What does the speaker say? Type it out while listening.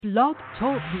Blog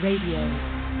Talk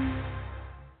Radio.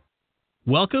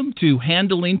 Welcome to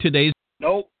Handling Today's...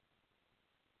 Nope,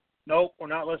 we're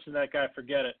not listening to that guy.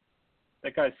 Forget it.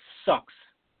 That guy sucks.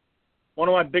 One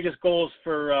of my biggest goals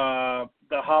for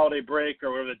the holiday break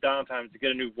or whatever the downtime is to get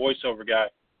a new voiceover guy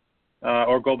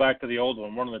or go back to the old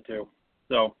one of the two.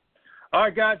 So, all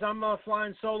right, guys, I'm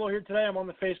flying solo here today. I'm on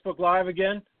the Facebook Live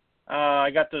again.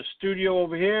 I got the studio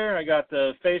over here. I got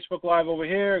the Facebook Live over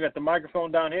here. I got the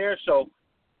microphone down here. So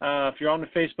if you're on the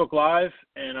Facebook Live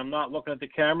and I'm not looking at the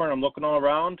camera and I'm looking all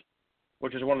around,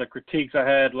 which is one of the critiques I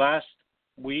had last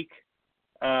week,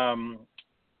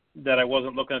 that I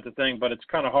wasn't looking at the thing, but it's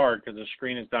kind of hard because the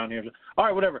screen is down here. All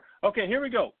right, whatever. Okay, here we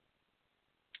go.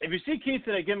 If you see Keith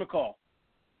today, give him a call.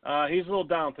 He's a little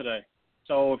down today.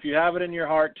 So if you have it in your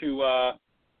heart to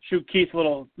shoot Keith a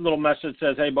little message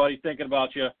that says, hey, buddy, thinking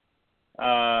about you.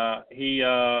 He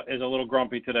is a little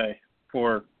grumpy today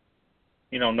for,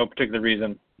 no particular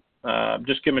reason.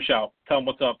 Just give him a shout. Tell him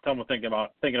what's up. Tell him we're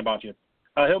thinking about you.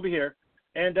 He'll be here.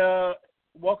 And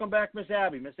welcome back, Miss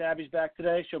Abby. Miss Abby's back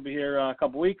today. She'll be here a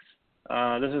couple weeks.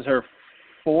 This is her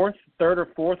third or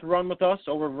fourth run with us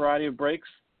over a variety of breaks.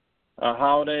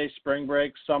 Holiday, spring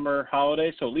break, summer,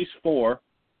 holiday, so at least 4.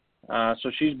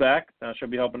 So she's back. She'll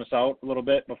be helping us out a little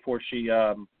bit before she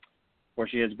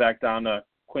heads back down to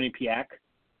Quinnipiac,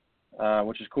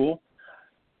 which is cool.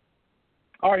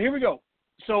 All right, here we go.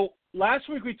 So last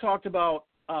week we talked about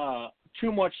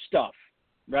too much stuff,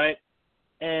 right?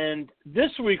 And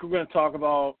this week we're going to talk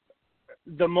about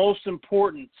the most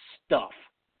important stuff,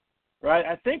 right?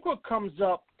 I think what comes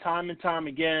up time and time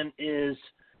again is,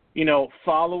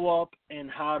 follow-up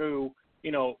and how to,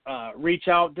 reach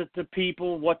out to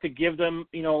people, what to give them,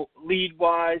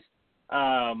 lead-wise.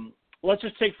 Let's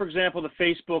just take, for example, the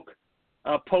Facebook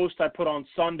post I put on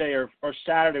Sunday or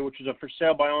Saturday, which was a for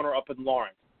sale by owner up in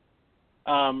Lawrence.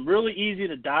 Really easy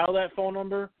to dial that phone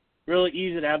number, really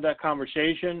easy to have that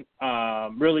conversation,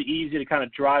 really easy to kind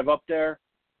of drive up there.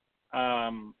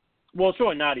 Well, it's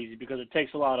really not easy because it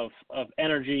takes a lot of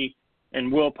energy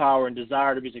and willpower and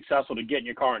desire to be successful to get in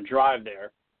your car and drive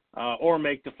there or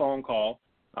make the phone call.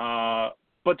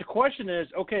 But the question is,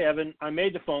 okay, Evan, I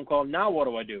made the phone call. Now what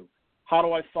do I do? How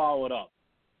do I follow it up?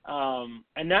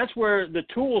 And that's where the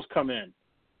tools come in,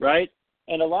 right?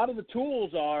 And a lot of the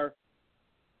tools are,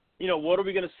 what are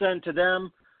we going to send to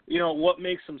them? What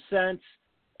makes some sense?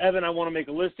 Evan, I want to make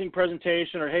a listing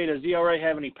presentation, or hey, does ERA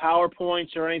have any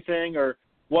PowerPoints or anything, or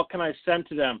what can I send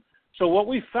to them? So what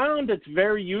we found that's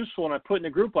very useful, and I put in the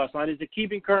group last night, is the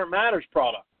Keeping Current Matters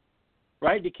product,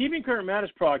 right? The Keeping Current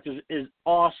Matters product is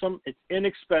awesome. It's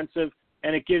inexpensive,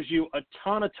 and it gives you a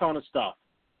ton of stuff.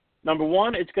 Number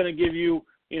one, it's going to give you,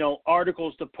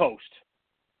 articles to post,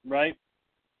 right?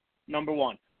 Number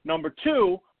one. Number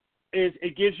two is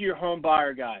it gives you your home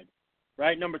buyer guide,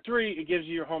 right? Number three, it gives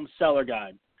you your home seller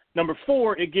guide. Number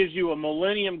 4, it gives you a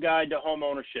millennium guide to home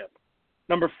ownership.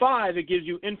 Number 5, it gives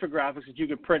you infographics that you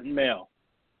can print and mail.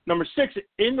 Number 6,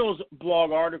 in those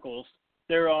blog articles,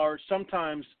 there are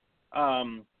sometimes,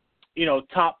 let's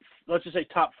just say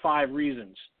top 5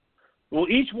 reasons. Well,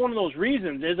 each one of those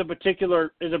reasons is a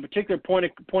particular point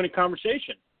of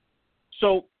conversation.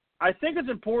 So I think it's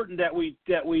important that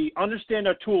we understand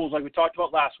our tools, like we talked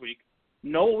about last week,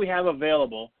 know what we have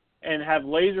available, and have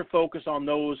laser focus on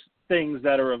those things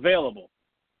that are available.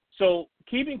 So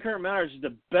Keeping Current Matters is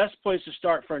the best place to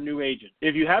start for a new agent.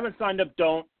 If you haven't signed up,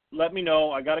 don't. Let me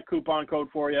know. I got a coupon code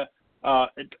for you.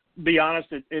 Be honest,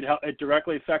 it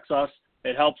directly affects us.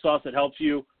 It helps us. It helps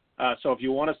you. So if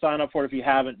you want to sign up for it, if you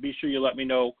haven't, be sure you let me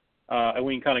know, and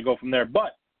we can kind of go from there.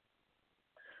 But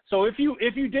so if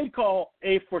you did call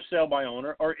a for sale by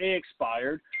owner or a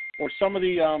expired or some of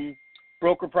the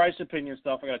broker price opinion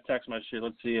stuff, I got a text message here.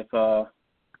 Let's see if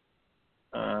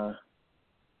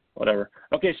whatever.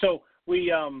 Okay, so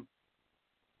we I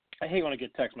hate when I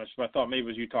get text messages, but I thought maybe it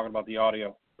was you talking about the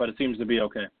audio, but it seems to be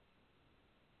okay.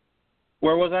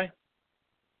 Where was I?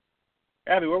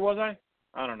 Abby, where was I?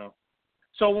 I don't know.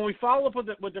 So when we follow up with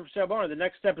the for sale by owner, the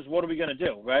next step is what are we going to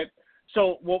do, right?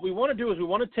 So what we want to do is we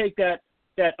want to take that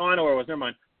I know where it was, never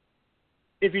mind.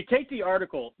 If you take the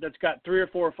article that's got 3 or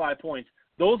 4 or 5 points,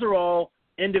 those are all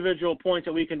individual points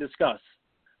that we can discuss.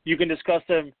 You can discuss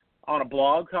them on a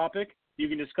blog topic. You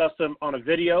can discuss them on a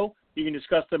video. You can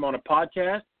discuss them on a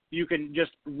podcast. You can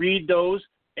just read those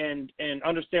and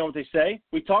understand what they say.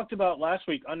 We talked about last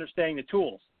week understanding the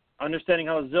tools, understanding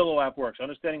how the Zillow app works,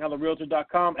 understanding how the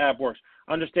Realtor.com app works,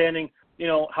 understanding,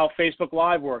 how Facebook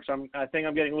Live works. I think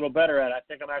I'm getting a little better at it. I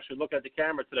think I'm actually looking at the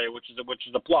camera today, which is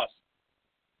a plus.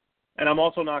 And I'm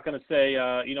also not going to say,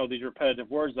 these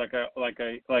repetitive words like I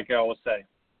always say.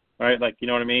 right? Like, you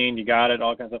know what I mean? You got it,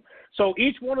 all kinds of stuff. So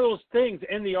each one of those things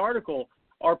in the article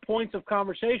are points of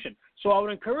conversation. So I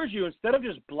would encourage you, instead of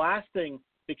just blasting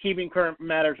the Keeping Current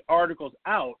Matters articles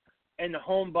out and the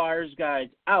home buyer's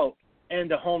guides out and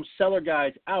the home seller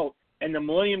guides out and the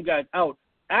Millennium guides out,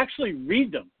 actually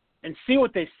read them and see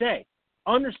what they say.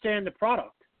 Understand the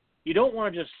product. You don't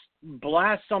want to just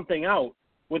blast something out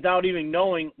without even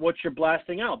knowing what you're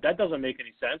blasting out. That doesn't make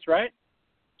any sense, right?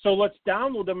 So let's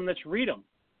download them and let's read them.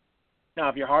 Now,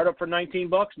 if you're hard up for $19,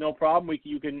 no problem.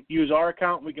 You can use our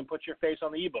account. We can put your face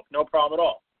on the ebook. No problem at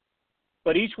all.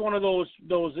 But each one of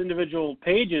those individual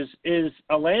pages is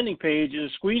a landing page, is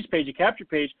a squeeze page, a capture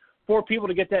page for people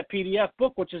to get that PDF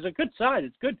book, which is a good size.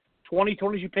 It's good,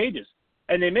 22 pages.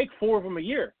 And they make 4 of them a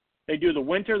year. They do the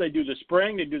winter, they do the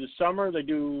spring, they do the summer, they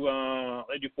do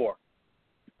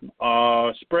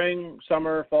 4. Spring,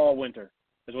 summer, fall, winter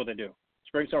is what they do.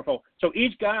 Spring, summer, fall. So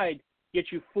each guide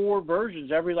gets you 4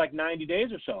 versions every 90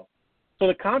 days or so. So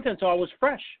the content's always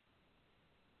fresh.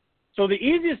 So the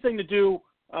easiest thing to do,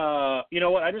 you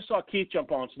know what, I just saw Keith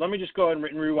jump on, so let me just go ahead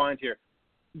and rewind here.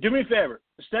 Do me a favor.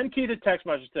 Send Keith a text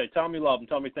message today. Tell him you love him.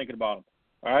 Tell him you're thinking about him.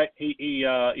 All right? He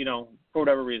you know, for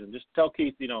whatever reason. Just tell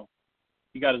Keith, you know,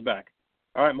 you got his back.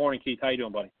 All right, morning, Keith. How you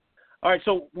doing, buddy? All right,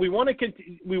 so we want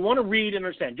to read and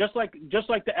understand. Just like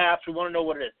the apps, we want to know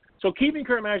what it is. So Keeping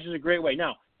Current Matters is a great way.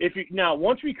 Now,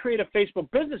 once we create a Facebook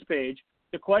business page,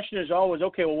 the question is always,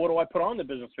 okay, well, what do I put on the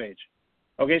business page?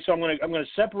 Okay, so I'm going to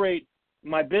separate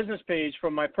my business page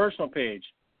from my personal page.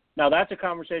 Now, that's a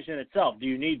conversation in itself. Do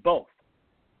you need both?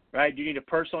 Right? Do you need a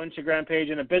personal Instagram page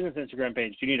and a business Instagram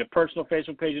page? Do you need a personal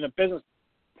Facebook page and a business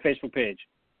Facebook page?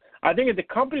 I think at the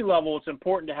company level, it's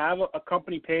important to have a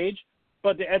company page,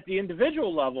 but at the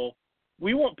individual level,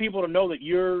 we want people to know that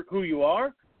you're who you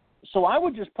are. So I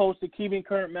would just post the Keeping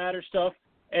Current Matters stuff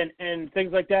and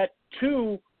things like that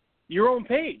to your own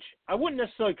page. I wouldn't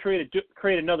necessarily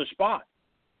create another spot,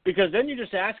 because then you're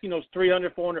just asking those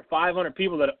 300, 400, 500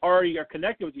 people that already are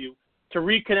connected with you to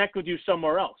reconnect with you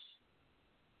somewhere else.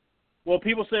 Well,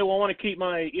 people say, well, I want to keep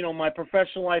my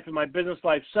professional life and my business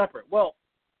life separate. Well,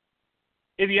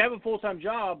 if you have a full-time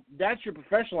job, that's your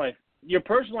professional life. Your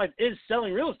personal life is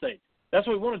selling real estate. That's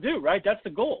what we want to do, right? That's the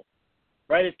goal,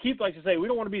 right? As Keith likes to say, we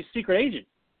don't want to be a secret agent.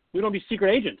 We don't want to be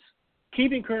secret agents.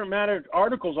 Keeping Current Matter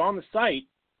articles on the site,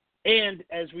 and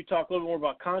as we talk a little more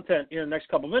about content in the next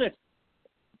couple of minutes,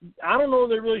 I don't know if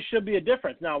there really should be a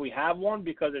difference. Now, we have one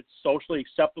because it's socially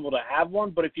acceptable to have one,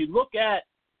 but if you look at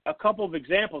a couple of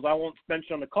examples I won't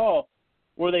mention on the call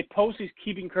where they post these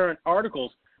Keeping Current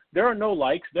articles, there are no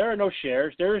likes, there are no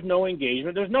shares, there is no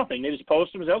engagement, there's nothing. They just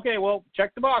post them and say, okay, well,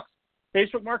 check the box.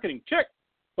 Facebook marketing, check.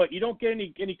 But you don't get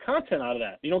any content out of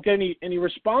that. You don't get any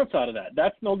response out of that.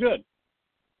 That's no good.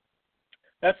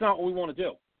 That's not what we want to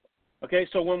do. Okay,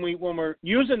 so when we're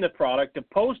using the product to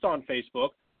post on Facebook,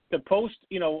 to post,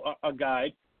 a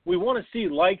guide, we want to see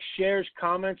likes, shares,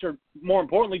 comments, or more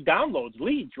importantly, downloads,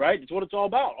 leads, right? It's what it's all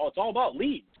about. It's all about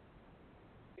leads.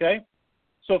 Okay?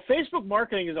 So Facebook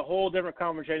marketing is a whole different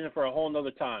conversation for a whole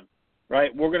nother time,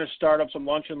 right? We're going to start up some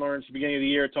lunch and learns at the beginning of the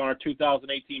year. It's on our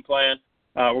 2018 plan.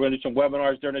 We're going to do some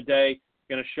webinars during the day.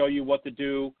 We're going to show you what to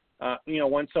do,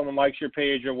 when someone likes your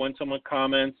page or when someone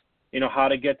comments, how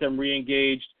to get them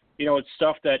re-engaged. It's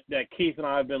stuff that Keith and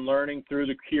I have been learning through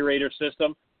the Curator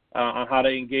system on how to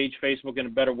engage Facebook in a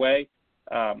better way.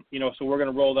 So we're going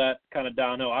to roll that kind of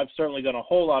downhill. I've certainly done a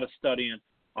whole lot of studying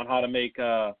on how to make,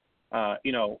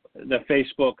 the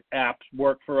Facebook apps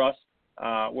work for us.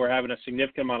 We're having a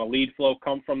significant amount of lead flow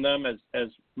come from them, as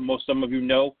some of you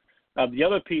know. The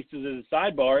other piece is a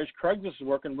sidebar is Craigslist is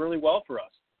working really well for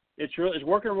us. It's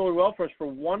working really well for us for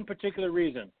one particular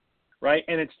reason, right?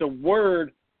 And it's the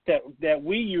word that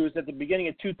we used at the beginning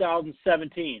of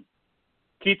 2017.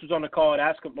 Keith was on the call. I'd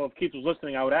ask him, well, if Keith was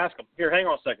listening, I would ask him. Here, hang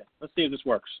on a second. Let's see if this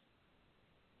works.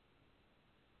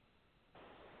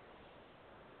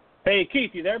 Hey,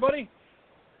 Keith, you there, buddy?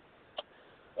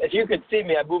 If you could see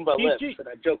me, I move my Keith, lips and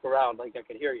I joke around like I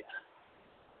could hear you.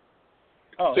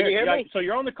 Oh, can you hear me? So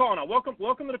you're on the call now. Welcome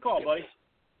to the call, buddy.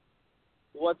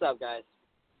 What's up, guys?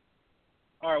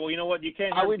 All right. Well, you know what? You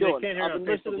can't How hear. we doing? They can't hear on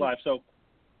Facebook Live. So,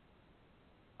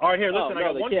 all right, here. Listen, I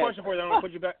got one question for you. Then I'm gonna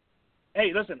put you back.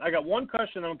 Hey, listen, I got one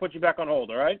question. I'm gonna put you back on hold.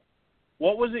 All right.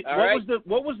 What was it?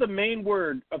 What was the main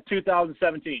word of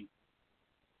 2017?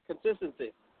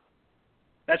 Consistency.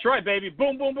 That's right, baby.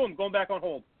 Boom, boom, boom. Going back on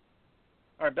hold.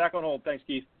 All right, back on hold. Thanks,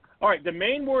 Keith. All right, the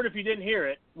main word, if you didn't hear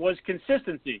it, was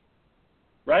consistency,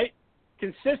 right?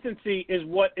 Consistency is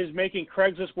what is making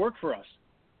Craigslist work for us.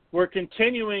 We're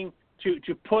continuing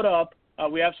to put up,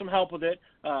 we have some help with it,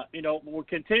 we're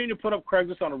continuing to put up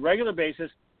Craigslist on a regular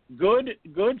basis, good,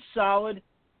 solid,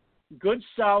 good,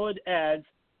 solid ads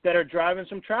that are driving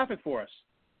some traffic for us,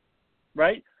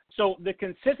 right? So the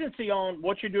consistency on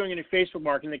what you're doing in your Facebook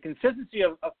marketing, the consistency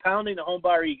of pounding the home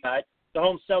buyer e-guide, the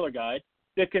home seller guide,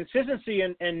 the consistency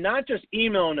and not just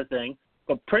emailing the thing,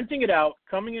 but printing it out,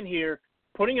 coming in here,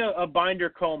 putting a binder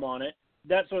comb on it,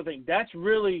 that sort of thing. That's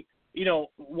really,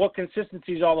 what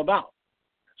consistency is all about.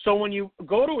 So when you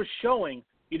go to a showing,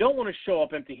 you don't want to show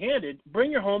up empty-handed.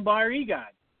 Bring your home buyer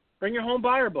e-guide. Bring your home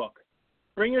buyer book.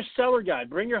 Bring your seller guide.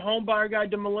 Bring your home buyer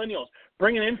guide to millennials.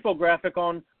 Bring an infographic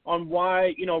on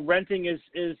why, renting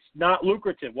is not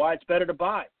lucrative, why it's better to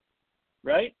buy,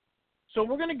 right? So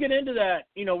we're going to get into that.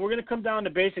 We're going to come down to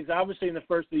basics. Obviously, in the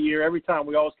first of the year, every time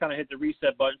we always kind of hit the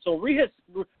reset button. So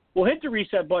we'll hit the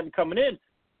reset button coming in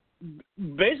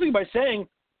basically by saying,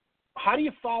 how do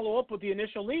you follow up with the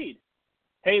initial lead?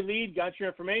 Hey, lead, got your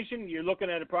information. You're looking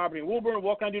at a property in Woburn.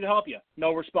 What can I do to help you?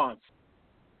 No response.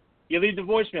 You leave the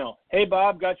voicemail. Hey,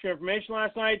 Bob, got your information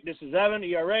last night. This is Evan,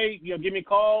 ERA. Give me a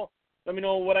call. Let me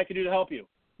know what I can do to help you.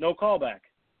 No call back.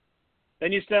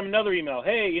 Then you send them another email.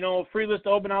 Hey, free list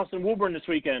of open house in Woburn this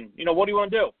weekend. What do you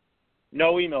want to do?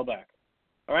 No email back.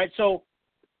 All right, so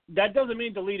that doesn't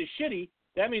mean the lead is shitty.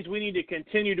 That means we need to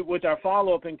continue with our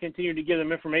follow-up and continue to give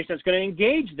them information that's going to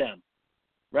engage them,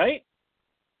 right?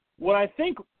 What I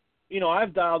think,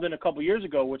 I've dialed in a couple years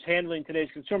ago was handling today's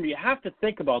consumer. You have to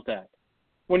think about that.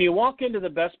 When you walk into the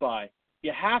Best Buy,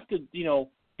 you have to,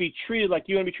 be treated like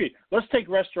you want to be treated. Let's take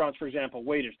restaurants, for example,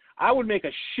 waiters. I would make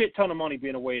a shit ton of money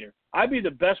being a waiter. I'd be the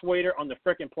best waiter on the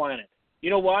frickin' planet. You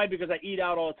know why? Because I eat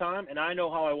out all the time, and I know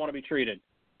how I want to be treated.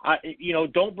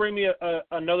 Don't bring me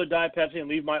another Diet Pepsi and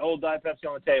leave my old Diet Pepsi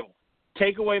on the table.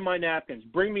 Take away my napkins.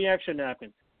 Bring me extra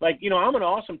napkins. I'm an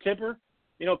awesome tipper.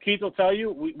 Keith will tell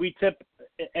you, we tip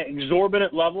at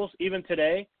exorbitant levels even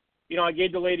today. I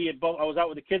gave the lady I was out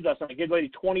with the kids last night. I gave the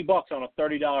lady $20 on a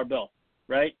 $30 bill,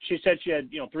 right? She said she had,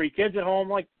 3 kids at home.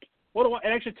 Like, what do an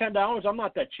extra $10? I'm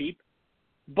not that cheap.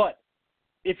 But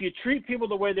if you treat people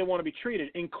the way they want to be treated,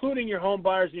 including your home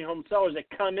buyers and your home sellers that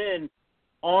come in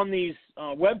on these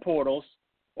web portals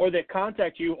or that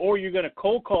contact you, or you're going to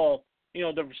cold call,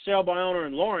 the for sale by owner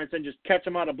in Lawrence and just catch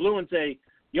them out of blue and say,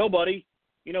 yo, buddy,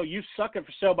 you suck at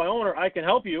for sale by owner. I can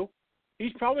help you.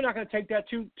 He's probably not going to take that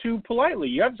too politely.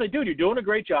 You have to say, dude, you're doing a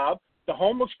great job. The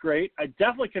home looks great. I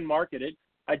definitely can market it.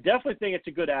 I definitely think it's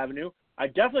a good avenue. I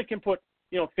definitely can put,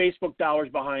 Facebook dollars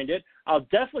behind it. I'll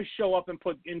definitely show up and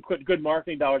put good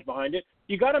marketing dollars behind it.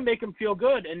 You got to make them feel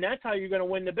good, and that's how you're going to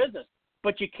win the business.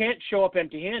 But you can't show up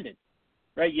empty-handed,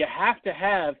 right? You have to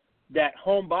have that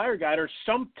home buyer guide or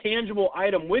some tangible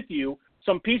item with you,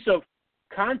 some piece of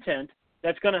content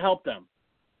that's going to help them.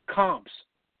 Comps,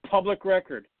 public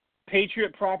record,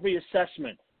 Patriot Property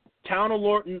Assessment, Town of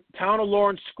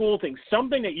Lawrence school thing,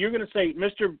 something that you're going to say,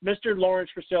 Mr. Lawrence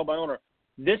for sale by owner,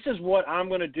 this is what I'm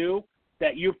going to do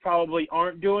that you probably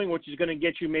aren't doing, which is going to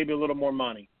get you maybe a little more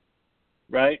money,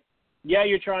 right? Yeah,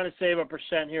 you're trying to save a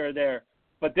 % here or there,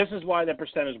 but this is why that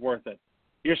 % is worth it.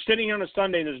 You're sitting here on a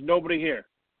Sunday and there's nobody here,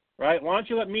 right? Why don't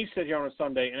you let me sit here on a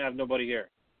Sunday and have nobody here?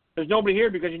 There's nobody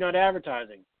here because you're not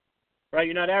advertising, right?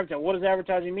 You're not advertising. What does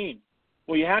advertising mean?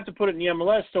 Well, you have to put it in the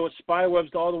MLS so it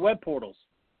spywebs to all the web portals.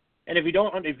 And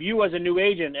if you as a new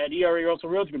agent at ERA Russell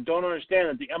Realty Group don't understand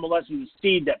that the MLS is the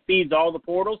seed that feeds all the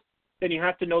portals, then you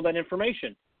have to know that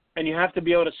information. And you have to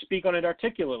be able to speak on it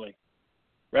articulately,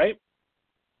 right?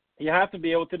 You have to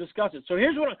be able to discuss it. So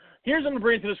here's I'm going to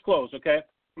bring it to this close, okay?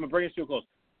 I'm going to bring this to a close.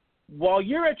 While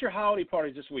you're at your holiday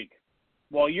parties this week,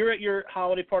 while you're at your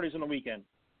holiday parties on the weekend,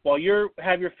 while you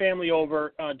have your family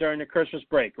over during the Christmas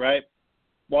break, right?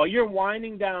 While you're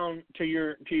winding down to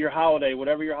your holiday,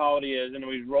 whatever your holiday is, and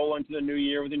we roll into the new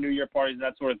year with the New Year parties,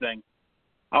 that sort of thing,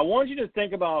 I want you to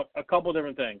think about a couple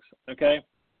different things, okay?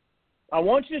 I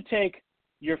want you to take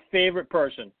your favorite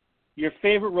person, your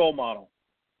favorite role model,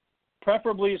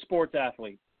 preferably a sports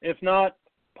athlete, if not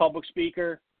public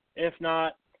speaker, if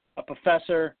not a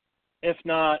professor, if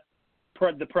not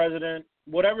the president,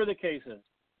 whatever the case is.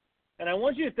 And I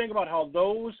want you to think about how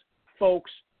those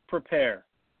folks prepare.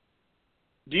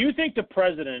 Do you think the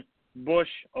president, Bush,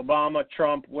 Obama,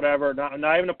 Trump, whatever,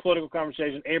 not even a political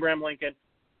conversation, Abraham Lincoln,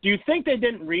 do you think they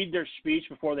didn't read their speech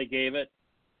before they gave it?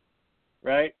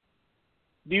 Right?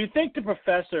 Do you think the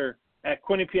professor at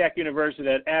Quinnipiac University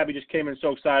that Abby just came in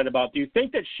so excited about, do you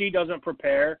think that she doesn't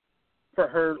prepare for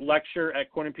her lecture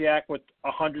at Quinnipiac with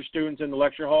 100 students in the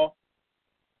lecture hall?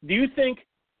 Do you think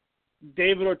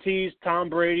David Ortiz, Tom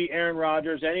Brady, Aaron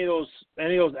Rodgers, any of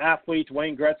those athletes,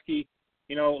 Wayne Gretzky,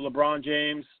 LeBron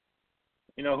James,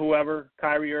 whoever,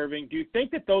 Kyrie Irving, do you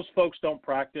think that those folks don't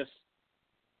practice?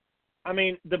 I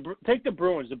mean, take the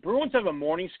Bruins. The Bruins have a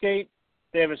morning skate.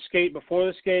 They have a skate before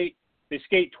the skate. They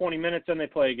skate 20 minutes and they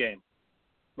play a game,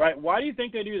 right? Why do you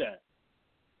think they do that?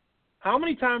 How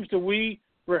many times do we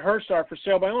rehearse our for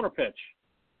sale by owner pitch?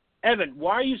 Evan,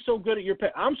 why are you so good at your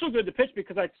pitch? I'm so good at the pitch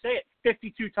because I say it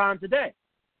 52 times a day.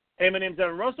 Hey, my name's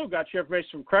Evan Russell. Got your information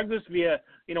from Craigslist via,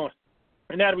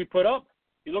 an ad we put up.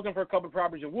 You're looking for a couple of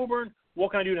properties in Woburn.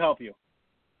 What can I do to help you?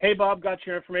 Hey, Bob, got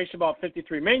your information about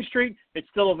 53 Main Street. It's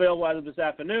still available as of this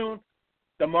afternoon.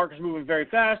 The market's moving very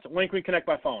fast. When can we connect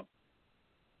by phone?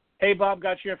 Hey, Bob,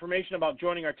 got your information about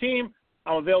joining our team.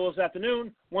 I'm available this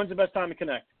afternoon. When's the best time to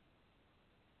connect?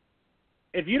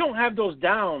 If you don't have those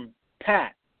down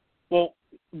pat, well,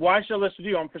 why should I list with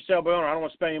you? I'm for sale by owner. I don't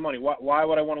want to spend any money. Why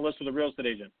would I want to list with a real estate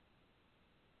agent?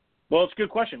 Well, it's a good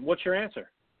question. What's your answer?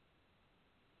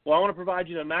 Well, I want to provide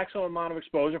you the maximum amount of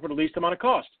exposure for the least amount of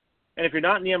cost. And if you're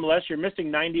not in the MLS, you're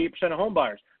missing 98% of home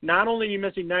buyers. Not only are you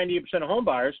missing 98% of home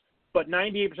buyers, but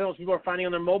 98% of those people are finding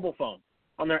on their mobile phone,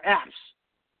 on their apps.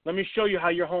 Let me show you how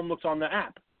your home looks on the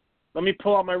app. Let me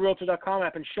pull out my Realtor.com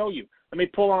app and show you. Let me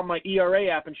pull out my ERA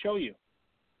app and show you.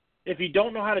 If you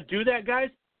don't know how to do that, guys,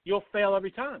 you'll fail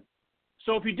every time.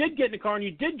 So if you did get in the car and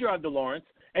you did drive to Lawrence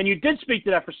and you did speak to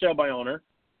that for sale by owner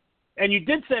and you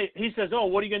did say, he says, oh,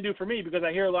 what are you going to do for me? Because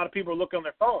I hear a lot of people are looking on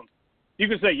their phones. You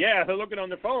can say, yeah, they're looking on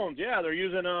their phones. Yeah, they're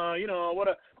using,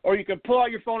 or you can pull out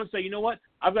your phone and say, you know what?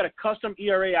 I've got a custom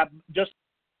ERA app just